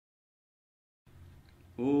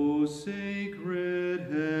O sacred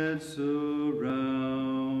head surrounded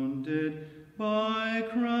by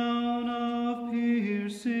crown of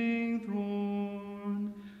piercing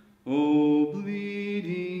thorn, O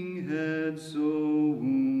bleeding head so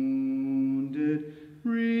wounded,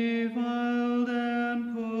 reviled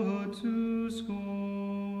and put to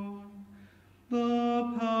scorn,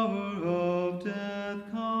 the power of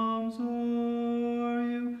death comes o'er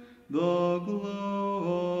you, the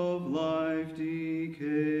glow of life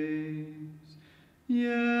decays.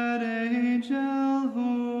 Yet angel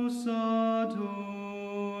hosts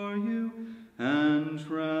adore you and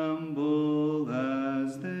tremble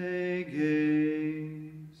as they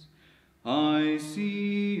gaze. I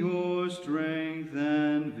see your strength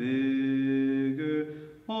and vigor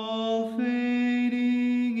all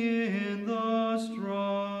fading in the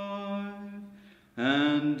strife,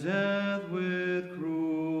 and death with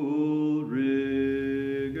cruel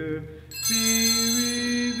rigor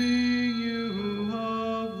bereaving you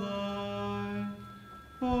of life.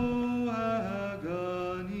 O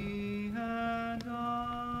agony and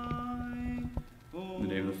dying. In the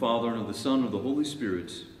name of the Father, and of the Son, and of the Holy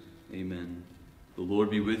Spirit. Amen. The Lord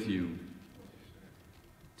be with you.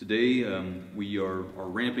 Today we are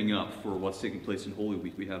ramping up for what's taking place in Holy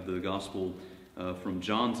Week. We have the Gospel from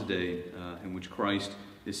John today, in which Christ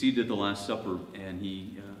is seated at the Last Supper, and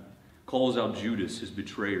he calls out Judas, his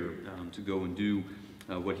betrayer, to go and do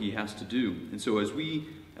what he has to do. And so as we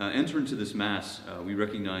enter into this Mass, we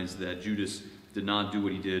recognize that Judas did not do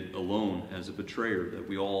what he did alone as a betrayer, that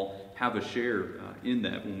we all have a share in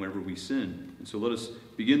that whenever we sin. And so let us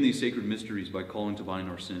begin these sacred mysteries by calling to mind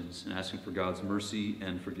our sins and asking for God's mercy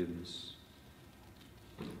and forgiveness.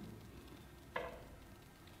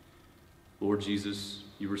 Lord Jesus,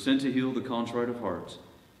 you were sent to heal the contrite of heart.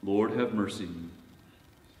 Lord, have mercy.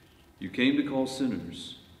 You came to call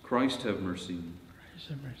sinners. Christ, have mercy. Christ,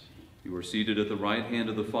 have mercy. You are seated at the right hand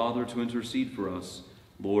of the Father to intercede for us.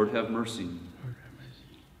 Lord, have mercy. Lord, have mercy.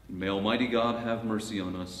 May Almighty God have mercy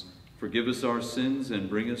on us, forgive us our sins, and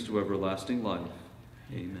bring us to everlasting life.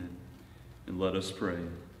 Amen. And let us pray.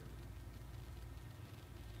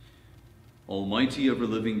 Almighty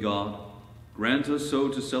ever-living God, grant us so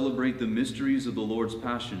to celebrate the mysteries of the Lord's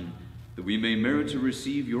Passion, that we may merit to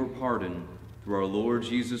receive your pardon through our Lord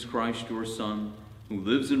Jesus Christ, your Son, who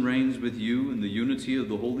lives and reigns with you in the unity of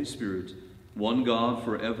the Holy Spirit, one God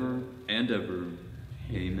forever and ever.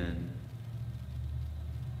 Amen.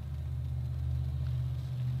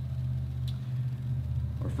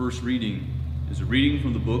 Our first reading is a reading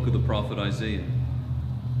from the book of the prophet Isaiah.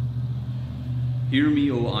 Hear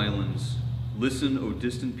me, O islands, listen, O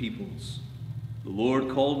distant peoples. The Lord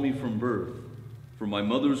called me from birth. From my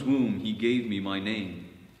mother's womb he gave me my name.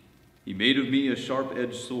 He made of me a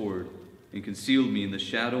sharp-edged sword and concealed me in the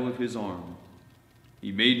shadow of his arm.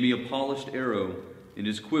 He made me a polished arrow, in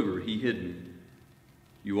his quiver he hid me.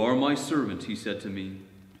 You are my servant, he said to me,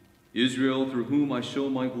 Israel, through whom I show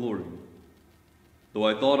my glory. Though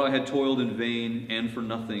I thought I had toiled in vain and for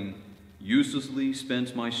nothing, uselessly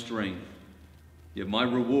spent my strength, yet my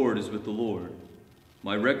reward is with the Lord,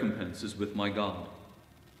 my recompense is with my God.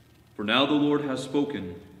 For now the Lord has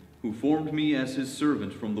spoken, who formed me as his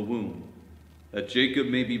servant from the womb, that Jacob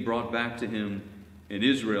may be brought back to him, and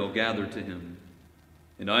Israel gathered to him.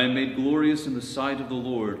 And I am made glorious in the sight of the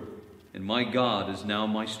Lord, and my God is now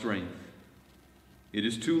my strength. It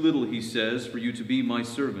is too little, he says, for you to be my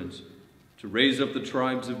servant, to raise up the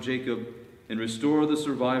tribes of Jacob and restore the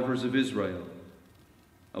survivors of Israel.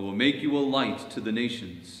 I will make you a light to the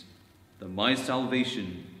nations, that my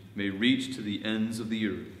salvation may reach to the ends of the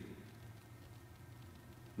earth.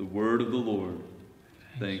 The word of the Lord.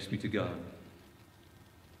 Thanks be to God.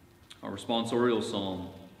 Our responsorial psalm.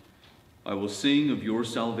 I will sing of your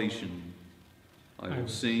salvation. I will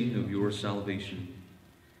sing of your salvation.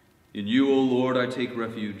 In you, O Lord, I take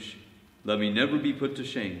refuge. Let me never be put to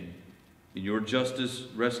shame. In your justice,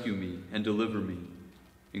 rescue me and deliver me.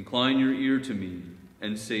 Incline your ear to me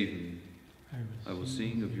and save me. I will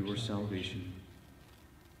sing of your salvation.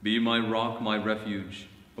 Be my rock, my refuge,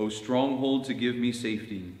 O stronghold to give me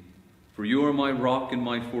safety. For you are my rock and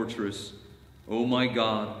my fortress. O my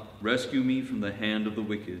God, rescue me from the hand of the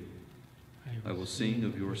wicked. I will sing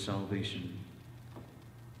of your salvation.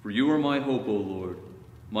 For you are my hope, O Lord,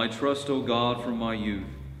 my trust, O God, from my youth.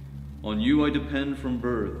 On you I depend from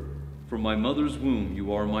birth. From my mother's womb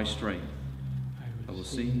you are my strength. I will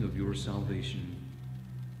sing of your salvation.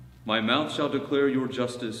 My mouth shall declare your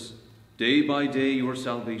justice, day by day your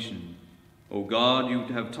salvation. O God, you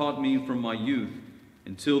have taught me from my youth.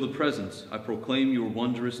 Until the present I proclaim your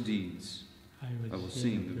wondrous deeds. I will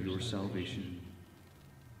sing of your salvation.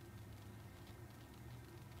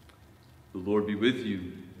 The Lord be with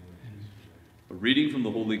you. A reading from the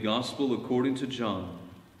Holy Gospel according to John.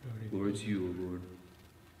 Glory to you, O Lord.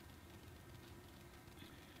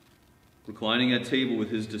 Reclining at table with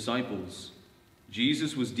his disciples,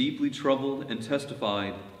 Jesus was deeply troubled and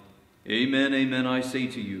testified, "Amen, amen, I say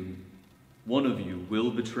to you, one of you will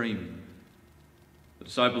betray me." The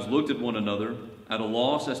disciples looked at one another, at a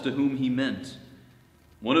loss as to whom he meant.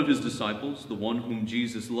 One of his disciples, the one whom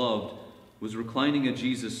Jesus loved, was reclining at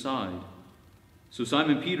Jesus' side. So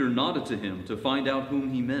Simon Peter nodded to him to find out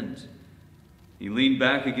whom he meant. He leaned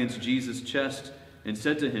back against Jesus' chest and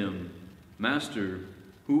said to him, "Master,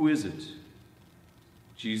 who is it?"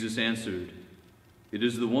 Jesus answered, "It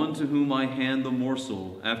is the one to whom I hand the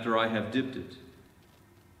morsel after I have dipped it."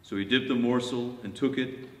 So he dipped the morsel and took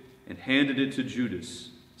it and handed it to Judas,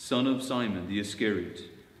 son of Simon the Iscariot.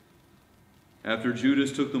 After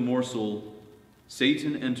Judas took the morsel,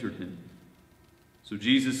 Satan entered him. So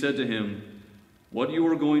Jesus said to him, "What you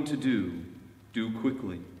are going to do, do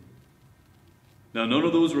quickly." Now none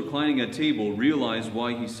of those reclining at table realized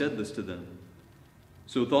why he said this to them.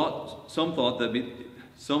 Some thought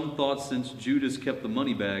since Judas kept the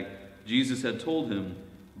money bag, Jesus had told him,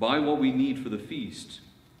 "Buy what we need for the feast,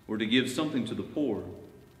 or to give something to the poor."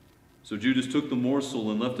 So Judas took the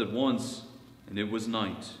morsel and left at once, and it was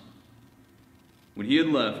night. When he had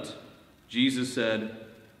left, Jesus said,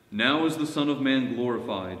 "Now is the Son of Man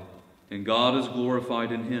glorified, and God is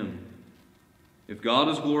glorified in him. If God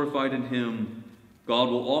is glorified in him, God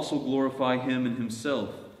will also glorify him in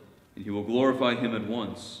himself, and he will glorify him at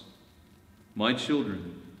once. My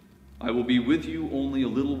children, I will be with you only a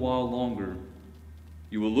little while longer.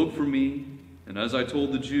 You will look for me, and as I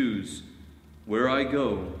told the Jews, where I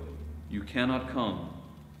go, you cannot come.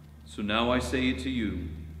 So now I say it to you."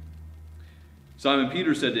 Simon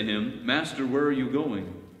Peter said to him, "Master, where are you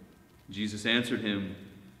going?" Jesus answered him,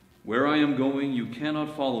 "Where I am going, you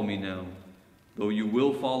cannot follow me now, though you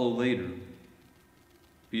will follow later."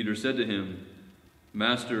 Peter said to him,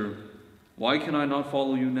 "Master, why can I not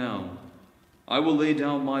follow you now? I will lay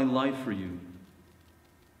down my life for you."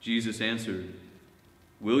 Jesus answered,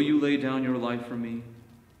 "Will you lay down your life for me?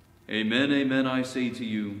 Amen, amen, I say to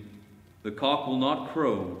you, the cock will not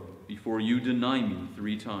crow before you deny me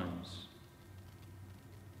 3 times."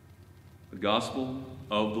 The Gospel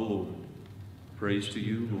of the Lord. Praise to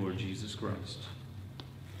you, Lord Jesus Christ.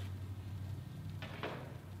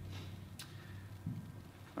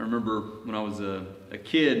 I remember when I was a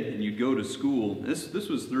kid and you'd go to school, this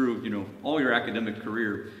was through, all your academic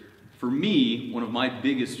career. For me, one of my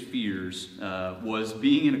biggest fears was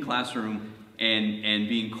being in a classroom and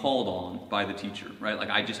being called on by the teacher, right? Like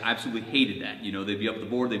I just absolutely hated that. They'd be up at the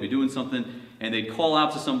board, they'd be doing something, and they'd call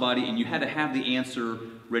out to somebody and you had to have the answer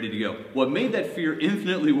ready to go. What made that fear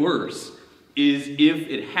infinitely worse is if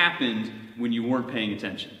it happened when you weren't paying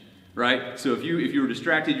attention, right? So if you were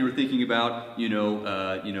distracted, you were thinking about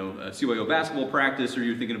CYO basketball practice, or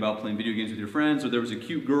you were thinking about playing video games with your friends, or there was a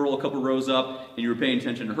cute girl a couple rows up and you were paying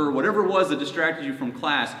attention to her, whatever it was that distracted you from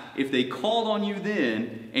class, if they called on you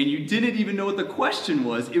then and you didn't even know what the question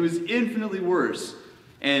was, it was infinitely worse.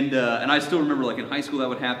 And I still remember, like in high school, that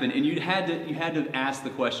would happen, and you had to ask the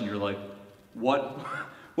question. You're like,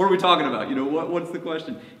 what are we talking about? What's the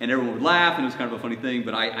question? And everyone would laugh, and it was kind of a funny thing,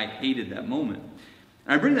 but I hated that moment.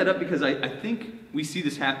 And I bring that up because I think we see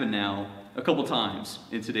this happen now a couple times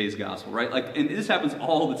in today's gospel, right? And this happens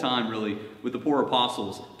all the time, really, with the poor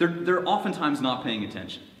apostles. They're oftentimes not paying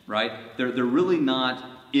attention, right? They're really not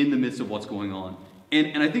in the midst of what's going on.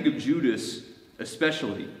 And I think of Judas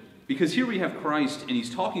especially, because here we have Christ, and he's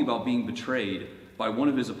talking about being betrayed by one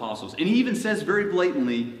of his apostles. And he even says very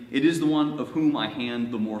blatantly, "It is the one of whom I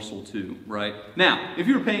hand the morsel to," right? Now, if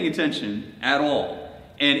you were paying attention at all,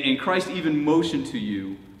 and Christ even motioned to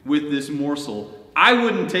you with this morsel, I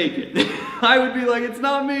wouldn't take it. I would be like, "It's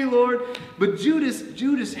not me, Lord." But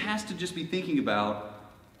Judas has to just be thinking about,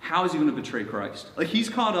 how is he going to betray Christ? Like, he's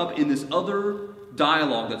caught up in this other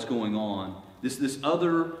dialogue that's going on, this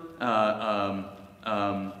other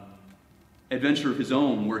adventure of his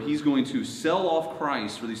own, where he's going to sell off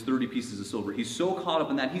Christ for these 30 pieces of silver. He's so caught up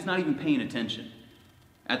in that, he's not even paying attention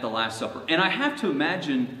at the Last Supper. And I have to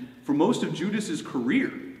imagine, for most of Judas's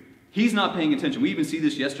career, he's not paying attention. We even see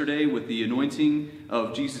this yesterday with the anointing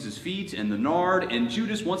of Jesus' feet and the nard, and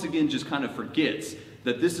Judas once again just kind of forgets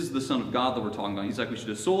that this is the Son of God that we're talking about. He's like, we should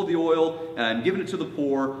have sold the oil and given it to the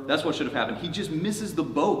poor. That's what should have happened. He just misses the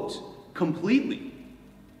boat completely.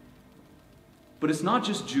 But it's not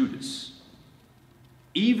just Judas.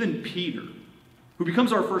 Even Peter, who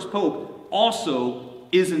becomes our first pope, also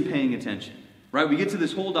isn't paying attention, right? We get to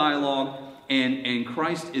this whole dialogue, and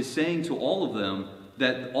Christ is saying to all of them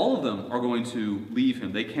that all of them are going to leave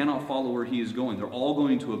him. They cannot follow where he is going. They're all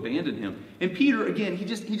going to abandon him. And Peter, again, he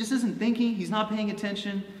just isn't thinking. He's not paying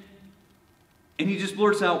attention. And he just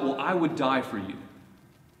blurts out, well, I would die for you.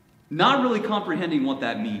 Not really comprehending what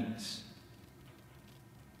that means.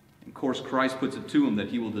 And of course, Christ puts it to him that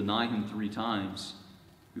he will deny him 3 times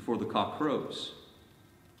before the cock crows.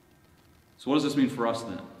 So what does this mean for us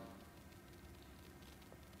then?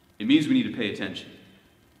 It means we need to pay attention.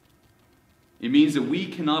 It means that we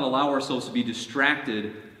cannot allow ourselves to be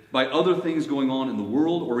distracted by other things going on in the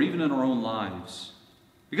world or even in our own lives.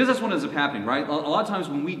 Because that's what ends up happening, right? A lot of times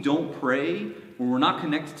when we don't pray, when we're not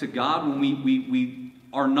connected to God, when we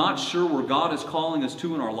are not sure where God is calling us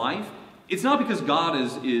to in our life, it's not because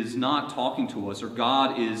God is not talking to us or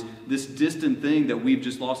God is this distant thing that we've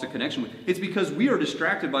just lost a connection with. It's because we are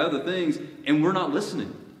distracted by other things and we're not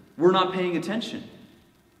listening. We're not paying attention.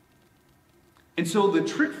 And so the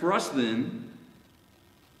trick for us then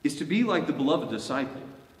is to be like the beloved disciple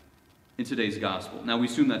in today's gospel. Now we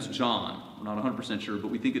assume that's John. We're not 100% sure, but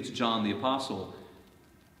we think it's John the apostle.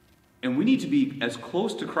 And we need to be as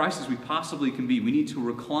close to Christ as we possibly can be. We need to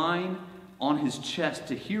recline on his chest,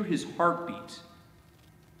 to hear his heartbeat,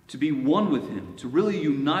 to be one with him, to really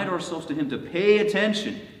unite ourselves to him, to pay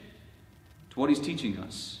attention to what he's teaching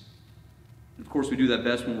us. And of course, we do that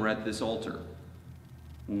best when we're at this altar,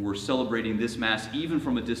 when we're celebrating this Mass, even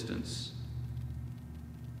from a distance.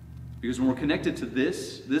 Because when we're connected to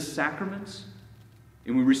this sacrament,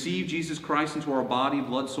 and we receive Jesus Christ into our body,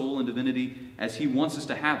 blood, soul, and divinity as he wants us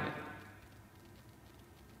to have it,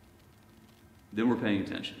 then we're paying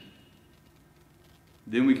attention.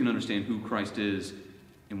 Then we can understand who Christ is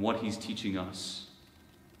and what he's teaching us.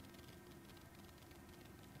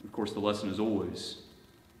 Of course, the lesson is always,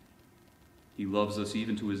 he loves us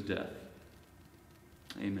even to his death.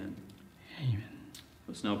 Amen. Amen.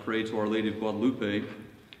 Let's now pray to Our Lady of Guadalupe,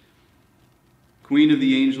 Queen of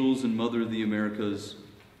the angels and Mother of the Americas.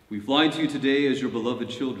 We fly to you today as your beloved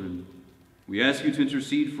children. We ask you to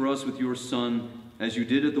intercede for us with your Son, as you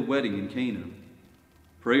did at the wedding in Cana.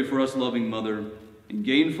 Pray for us, loving Mother, and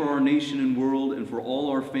gain for our nation and world and for all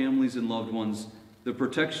our families and loved ones the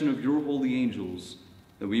protection of your holy angels,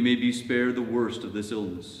 that we may be spared the worst of this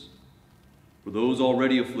illness. For those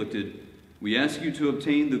already afflicted, we ask you to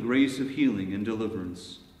obtain the grace of healing and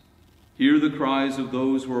deliverance. Hear the cries of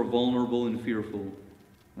those who are vulnerable and fearful.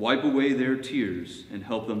 Wipe away their tears and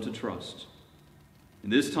help them to trust.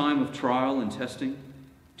 In this time of trial and testing,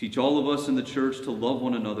 teach all of us in the church to love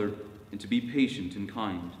one another and to be patient and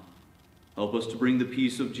kind. Help us to bring the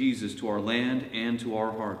peace of Jesus to our land and to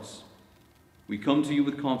our hearts. We come to you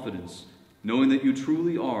with confidence, knowing that you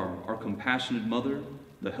truly are our compassionate Mother,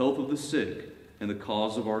 the health of the sick, and the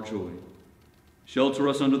cause of our joy. Shelter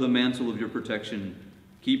us under the mantle of your protection.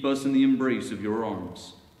 Keep us in the embrace of your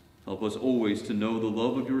arms. Help us always to know the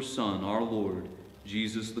love of your Son, our Lord,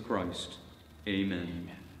 Jesus the Christ. Amen.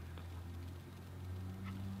 Amen.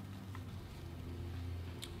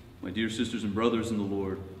 My dear sisters and brothers in the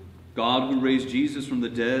Lord, God, who raised Jesus from the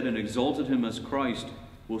dead and exalted him as Christ,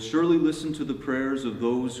 will surely listen to the prayers of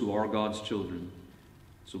those who are God's children.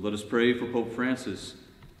 So let us pray for Pope Francis.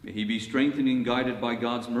 May he be strengthened and guided by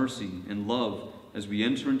God's mercy and love as we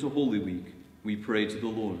enter into Holy Week. We pray to the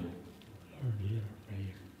Lord. Lord, hear our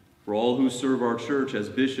prayer. For all who serve our church as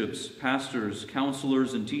bishops, pastors,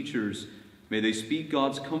 counselors, and teachers, may they speak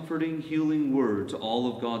God's comforting, healing word to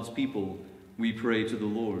all of God's people. We pray to the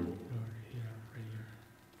Lord. Lord, hear our prayer.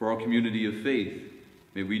 For our community of faith,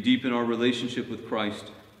 may we deepen our relationship with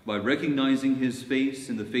Christ by recognizing his face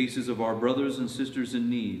in the faces of our brothers and sisters in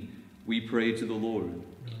need. We pray to the Lord. Lord,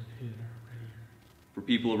 hear our prayer. For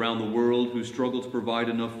people around the world who struggle to provide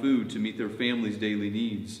enough food to meet their families' daily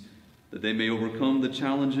needs, that they may overcome the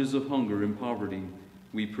challenges of hunger and poverty,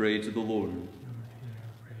 we pray to the Lord. Lord, hear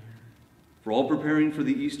our prayer. For all preparing for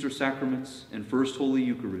the Easter sacraments and First Holy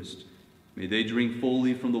Eucharist, may they drink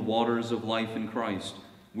fully from the waters of life in Christ.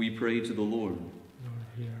 We pray to the Lord. Lord,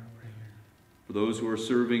 hear our prayer. For those who are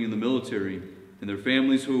serving in the military and their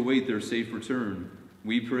families who await their safe return,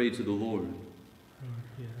 we pray to the Lord. Lord,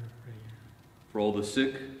 hear our prayer. For all the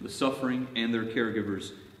sick, the suffering, and their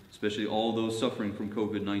caregivers, especially all those suffering from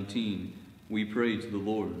COVID-19, we pray to the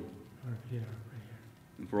Lord. Lord, hear our prayer.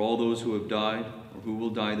 And for all those who have died or who will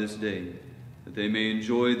die this day, that they may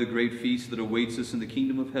enjoy the great feast that awaits us in the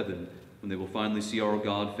kingdom of heaven, when they will finally see our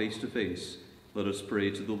God face to face, let us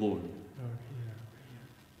pray to the Lord. Lord, hear our prayer.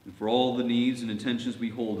 And for all the needs and intentions we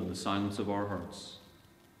hold in the silence of our hearts.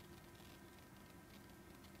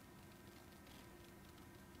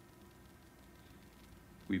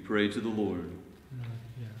 We pray to the Lord. Lord,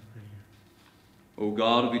 hear our prayer. O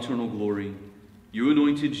God of eternal glory, You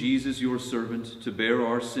anointed Jesus, your servant, to bear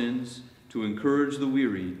our sins, to encourage the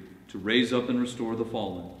weary, to raise up and restore the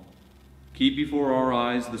fallen. Keep before our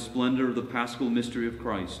eyes the splendor of the paschal mystery of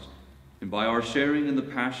Christ, and by our sharing in the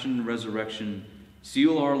passion and resurrection,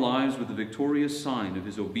 seal our lives with the victorious sign of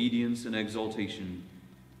his obedience and exaltation.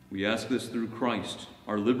 We ask this through Christ,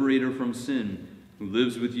 our liberator from sin, who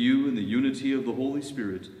lives with you in the unity of the Holy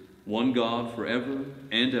Spirit, one God forever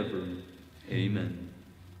and ever. Amen.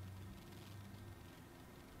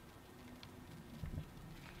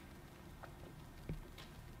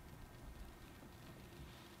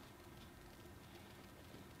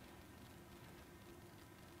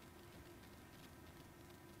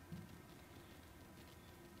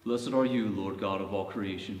 Blessed are you, Lord God of all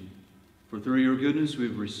creation, for through your goodness we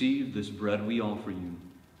have received this bread we offer you,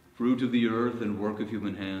 fruit of the earth and work of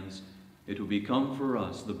human hands. It will become for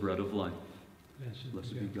us the bread of life.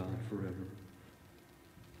 Blessed be God forever.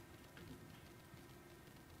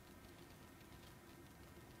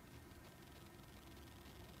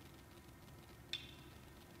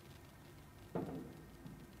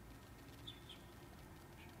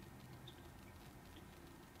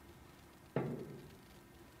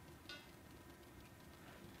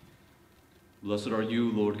 Blessed are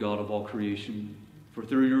you, Lord God of all creation, for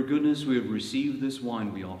through your goodness we have received this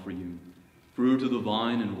wine we offer you, fruit of the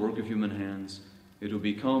vine and work of human hands. It will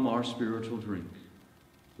become our spiritual drink.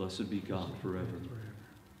 Blessed be God forever.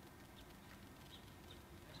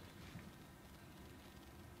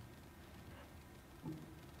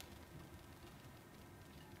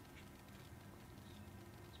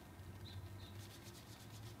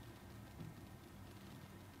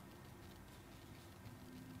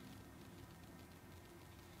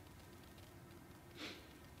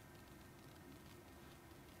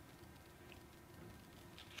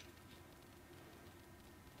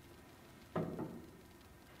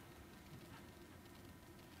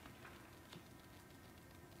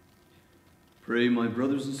 Pray, my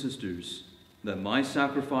brothers and sisters, that my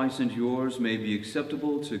sacrifice and yours may be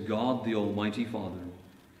acceptable to God the Almighty Father.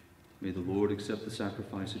 May the Lord accept the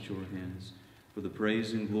sacrifice at your hands for the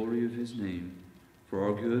praise and glory of his name, for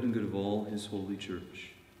our good and good of all his holy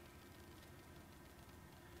church.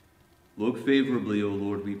 Look favorably, O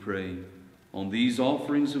Lord, we pray, on these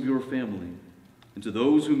offerings of your family, and to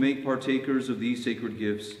those who make partakers of these sacred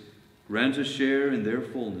gifts, grant a share in their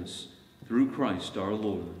fullness, through Christ our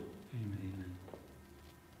Lord.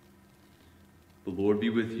 The Lord be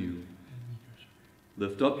with you.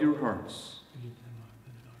 Lift up your hearts.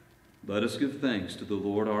 Let us give thanks to the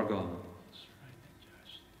Lord our God.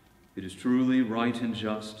 It is truly right and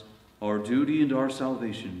just, our duty and our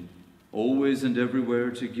salvation, always and everywhere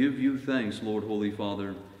to give you thanks, Lord, Holy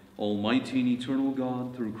Father, Almighty and eternal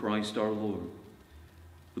God, through Christ our Lord.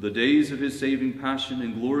 For the days of his saving passion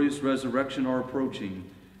and glorious resurrection are approaching,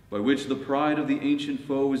 by which the pride of the ancient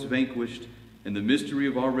foe is vanquished, and the mystery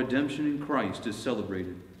of our redemption in Christ is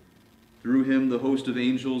celebrated. Through him the host of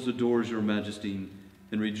angels adores your majesty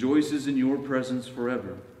and rejoices in your presence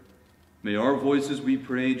forever. May our voices, we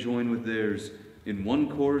pray, join with theirs in one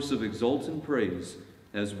chorus of exultant praise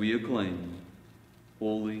as we acclaim,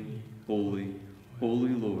 Holy, holy,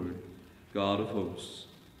 holy Lord, God of hosts.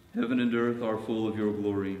 Heaven and earth are full of your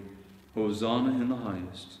glory. Hosanna in the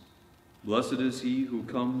highest. Blessed is he who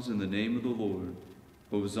comes in the name of the Lord.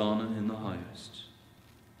 Hosanna in the highest.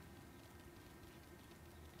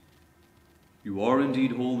 You are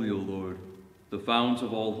indeed holy, O Lord, the fount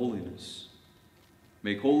of all holiness.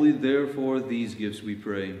 Make holy, therefore, these gifts, we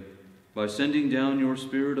pray, by sending down your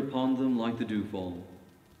Spirit upon them like the dewfall,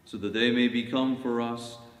 so that they may become for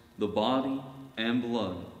us the body and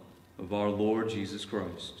blood of our Lord Jesus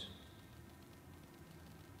Christ.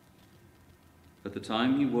 At the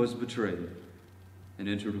time he was betrayed, and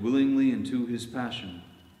entered willingly into his passion,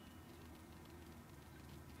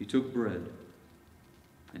 he took bread,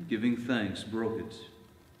 and giving thanks, broke it,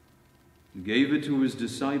 and gave it to his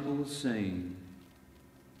disciples, saying,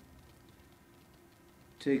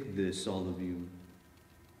 Take this, all of you,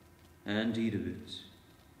 and eat of it,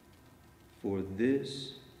 for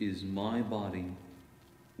this is my body,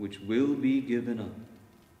 which will be given up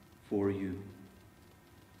for you.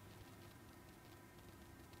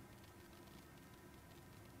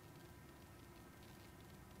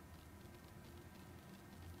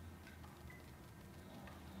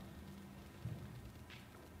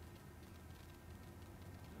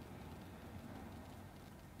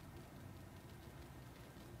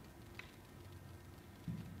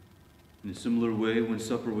 In a similar way, when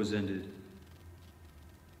supper was ended,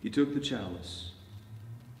 he took the chalice,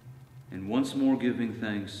 and once more giving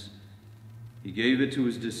thanks, he gave it to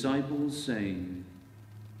his disciples, saying,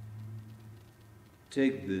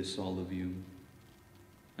 Take this, all of you,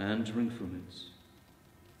 and drink from it.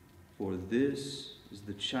 For this is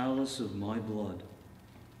the chalice of my blood,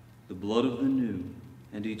 the blood of the new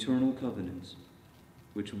and eternal covenant,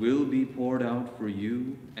 which will be poured out for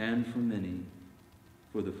you and for many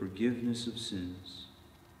for the forgiveness of sins.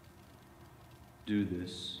 Do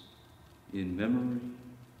this in memory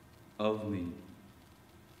of me.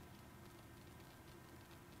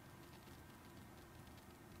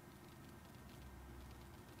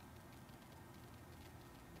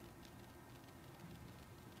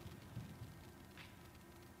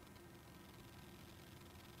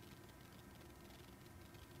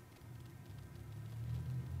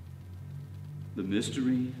 The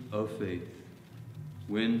mystery of faith.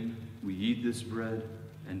 When we eat this bread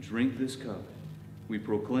and drink this cup, we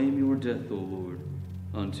proclaim your death, O Lord,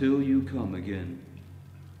 until you come again.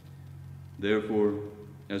 Therefore,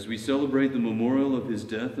 as we celebrate the memorial of his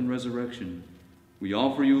death and resurrection, we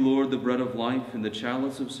offer you, Lord, the bread of life and the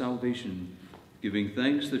chalice of salvation, giving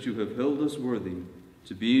thanks that you have held us worthy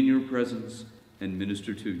to be in your presence and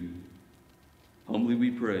minister to you. Humbly we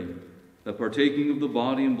pray that, partaking of the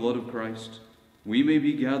body and blood of Christ, we may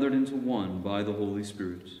be gathered into one by the Holy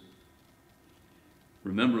Spirit.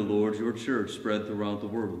 Remember, Lord, your church spread throughout the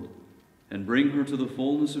world, and bring her to the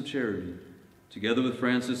fullness of charity, together with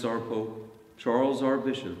Francis our Pope, Charles our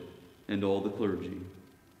Bishop, and all the clergy.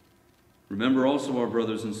 Remember also our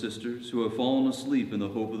brothers and sisters who have fallen asleep in the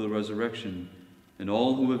hope of the resurrection, and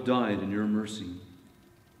all who have died in your mercy.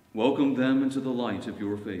 Welcome them into the light of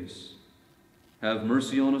your face. Have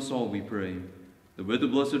mercy on us all, we pray, that with the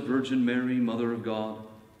Blessed Virgin Mary, Mother of God,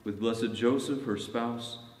 with blessed Joseph, her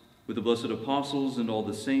spouse, with the blessed apostles and all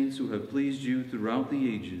the saints who have pleased you throughout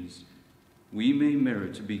the ages, we may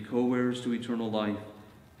merit to be co-heirs to eternal life,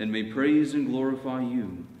 and may praise and glorify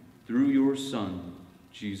you through your Son,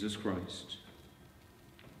 Jesus Christ.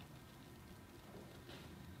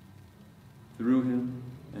 Through him,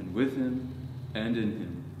 and with him, and in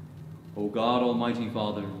him, O God, Almighty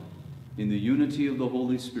Father, in the unity of the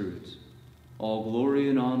Holy Spirit, all glory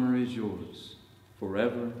and honor is yours,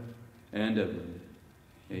 forever and ever.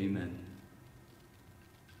 Amen.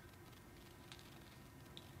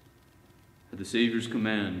 At the Savior's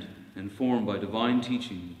command, and formed by divine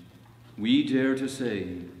teaching, we dare to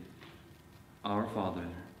say, Our Father,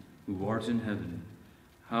 who art in heaven,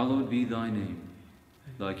 hallowed be thy name.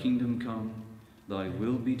 Thy kingdom come, thy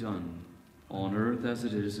will be done, on earth as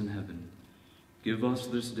it is in heaven. Give us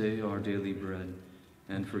this day our daily bread,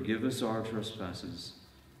 and forgive us our trespasses,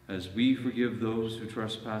 as we forgive those who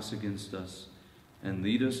trespass against us. And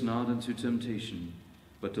lead us not into temptation,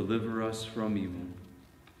 but deliver us from evil.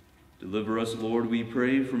 Deliver us, Lord, we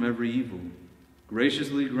pray, from every evil.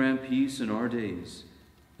 Graciously grant peace in our days,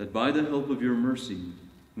 that by the help of your mercy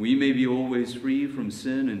we may be always free from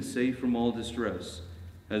sin and safe from all distress,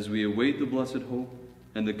 as we await the blessed hope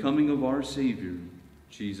and the coming of our Savior,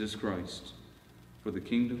 Jesus Christ. For the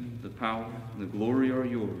kingdom, the power, and the glory are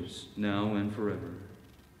yours, now and forever.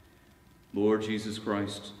 Lord Jesus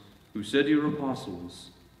Christ, who said to your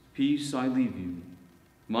apostles, Peace I leave you,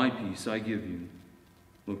 my peace I give you.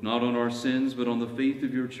 Look not on our sins, but on the faith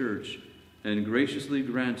of your church, and graciously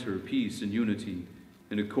grant her peace and unity,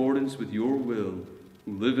 in accordance with your will,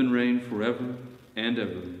 who live and reign forever and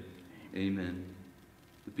ever. Amen.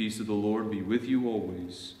 The peace of the Lord be with you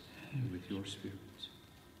always, and with your spirit.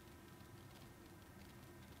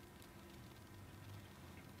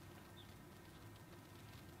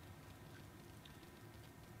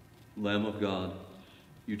 Lamb of God,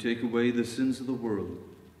 you take away the sins of the world,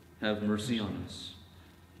 have mercy on us.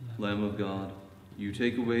 Lamb of God, you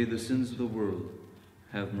take away the sins of the world,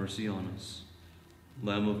 have mercy on us.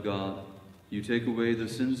 Lamb of God, you take away the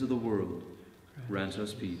sins of the world, grant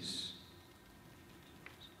us peace.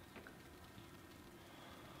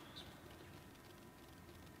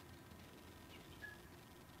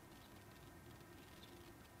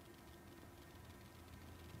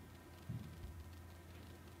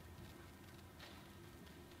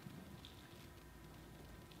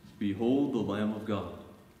 Behold the Lamb of God.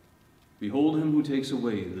 Behold him who takes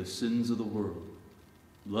away the sins of the world.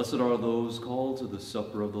 Blessed are those called to the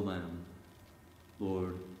supper of the Lamb.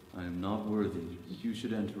 Lord, I am not worthy that you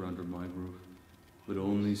should enter under my roof, but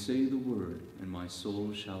only say the word, and my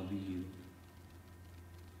soul shall be healed.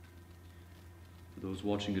 For those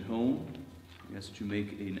watching at home, I ask that you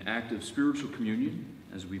make an act of spiritual communion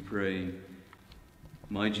as we pray,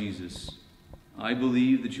 My Jesus, I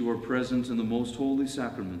believe that you are present in the most holy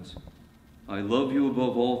sacrament. I love you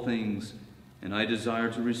above all things, and I desire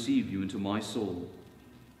to receive you into my soul.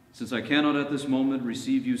 Since I cannot at this moment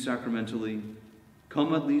receive you sacramentally,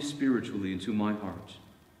 come at least spiritually into my heart.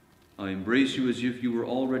 I embrace you as if you were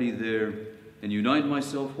already there and unite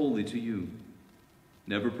myself wholly to you.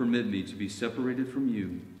 Never permit me to be separated from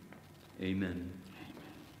you. Amen.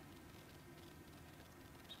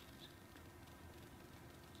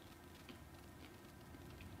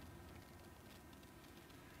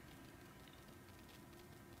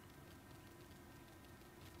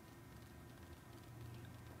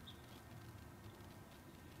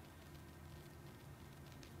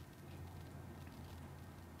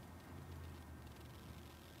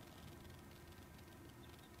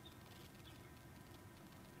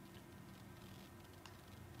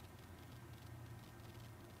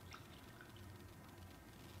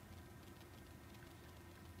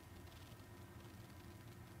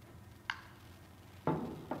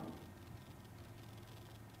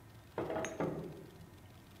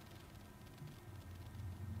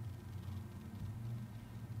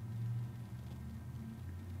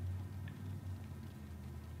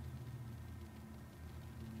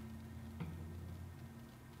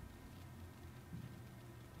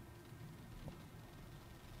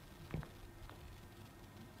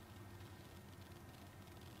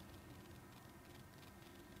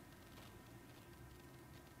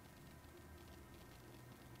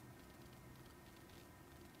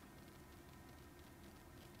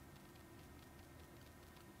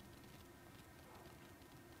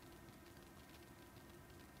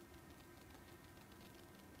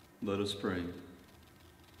 Let us pray.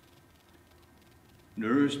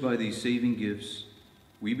 Nourished by these saving gifts,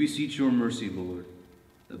 we beseech your mercy, Lord,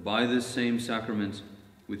 that by this same sacrament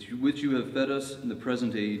with which you have fed us in the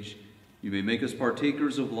present age, you may make us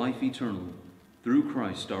partakers of life eternal, through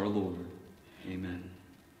Christ our Lord. Amen.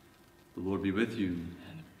 The Lord be with you.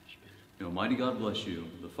 May Almighty God bless you,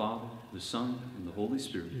 the Father, the Son, and the Holy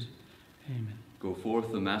Spirit. Amen. Go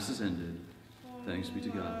forth, the Mass is ended. Thanks be to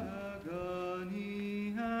God. Agony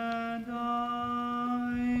and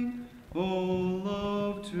dying, oh,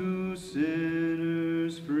 love to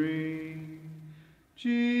sinners bring.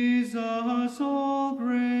 Jesus, all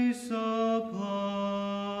grace supplying,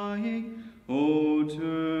 oh,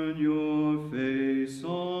 turn your face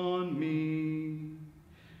on me.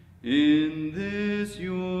 In this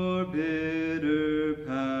your bitter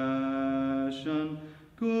passion,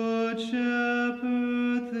 Good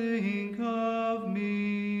Shepherd, think